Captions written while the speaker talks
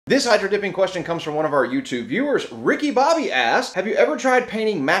This hydro dipping question comes from one of our YouTube viewers. Ricky Bobby asks, have you ever tried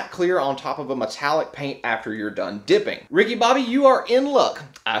painting matte clear on top of a metallic paint after you're done dipping? Ricky Bobby, you are in luck.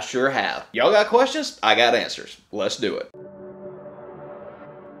 I sure have. Y'all got questions? I got answers. Let's do it.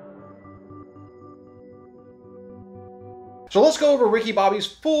 So let's go over Ricky Bobby's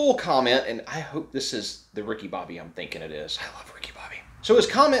full comment, and I hope this is the Ricky Bobby I'm thinking it is. I love Ricky Bobby. So his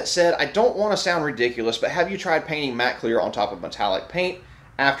comment said, I don't want to sound ridiculous, but have you tried painting matte clear on top of metallic paint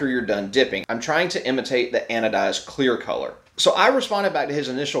after you're done dipping? I'm trying to imitate the anodized clear color. So I responded back to his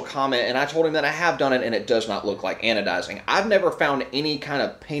initial comment and I told him that I have done it and it does not look like anodizing. I've never found any kind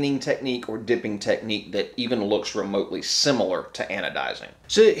of painting technique or dipping technique that even looks remotely similar to anodizing.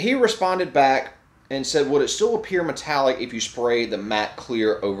 So he responded back and said, would it still appear metallic if you spray the matte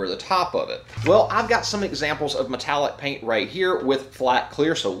clear over the top of it? Well, I've got some examples of metallic paint right here with flat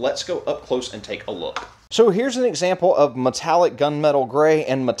clear, so let's go up close and take a look. So here's an example of metallic gunmetal gray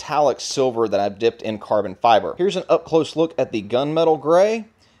and metallic silver that I've dipped in carbon fiber. Here's an up close look at the gunmetal gray.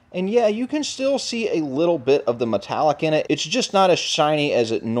 And yeah, you can still see a little bit of the metallic in it. It's just not as shiny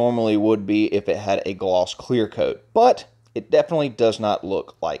as it normally would be if it had a gloss clear coat. But it definitely does not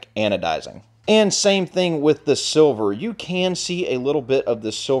look like anodizing. And same thing with the silver. You can see a little bit of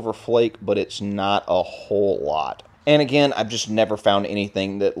the silver flake, but it's not a whole lot. And again, I've just never found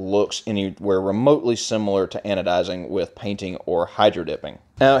anything that looks anywhere remotely similar to anodizing with painting or hydro dipping.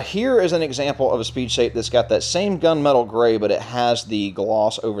 Now here is an example of a speed shape that's got that same gunmetal gray, but it has the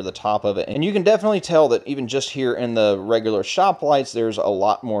gloss over the top of it. And you can definitely tell that even just here in the regular shop lights, there's a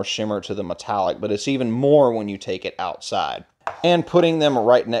lot more shimmer to the metallic, but it's even more when you take it outside. And putting them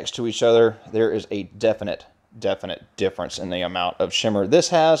right next to each other, there is a definite difference in the amount of shimmer this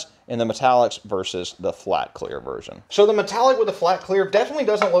has in the metallics versus the flat clear version. So the metallic with the flat clear definitely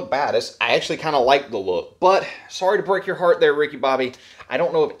doesn't look bad. I actually kind of like the look, but sorry to break your heart there, Ricky Bobby. I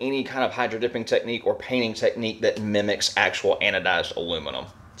don't know of any kind of hydro dipping technique or painting technique that mimics actual anodized aluminum.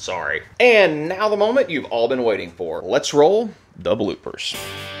 Sorry. And now the moment you've all been waiting for. Let's roll the bloopers.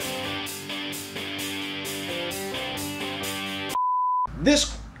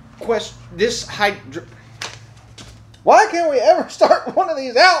 Why can't we ever start one of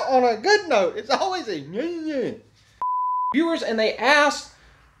these out on a good note? It's always a viewers, and they ask,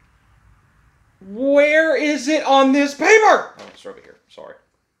 where is it on this paper? Oh, it's over here. Sorry.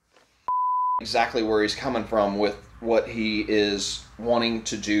 Exactly where he's coming from with what he is wanting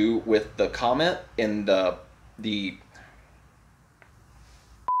to do with the comment in the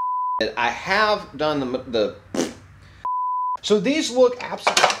I have done the so these look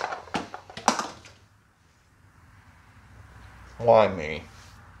absolutely. Why me?